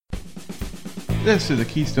This is the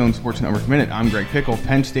Keystone Sports Network Minute. I'm Greg Pickle.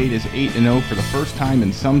 Penn State is 8-0 for the first time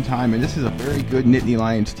in some time, and this is a very good Nittany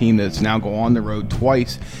Lions team that's now go on the road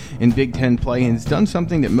twice in Big Ten play, and it's done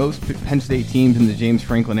something that most Penn State teams in the James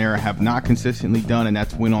Franklin era have not consistently done, and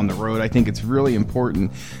that's win on the road. I think it's really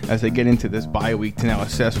important as they get into this bye week to now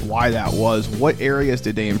assess why that was. What areas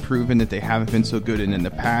did they improve in that they haven't been so good in the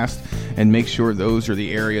past, and make sure those are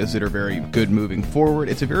the areas that are very good moving forward.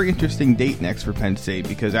 It's a very interesting date next for Penn State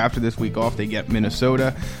because after this week off, they get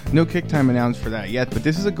Minnesota. No kick time announced for that yet, but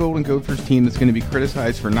this is a Golden Gophers team that's going to be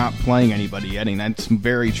criticized for not playing anybody yet, and that's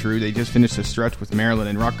very true. They just finished a stretch with Maryland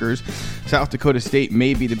and Rutgers. South Dakota State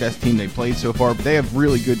may be the best team they played so far, but they have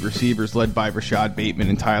really good receivers led by Rashad Bateman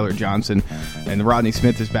and Tyler Johnson, and Rodney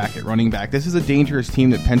Smith is back at running back. This is a dangerous team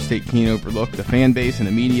that Penn State can't overlook. The fan base and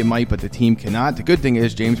the media might, but the team cannot. The good thing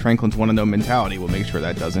is James Franklin's 1-0 mentality will make sure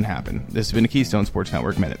that doesn't happen. This has been a Keystone Sports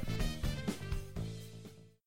Network Minute.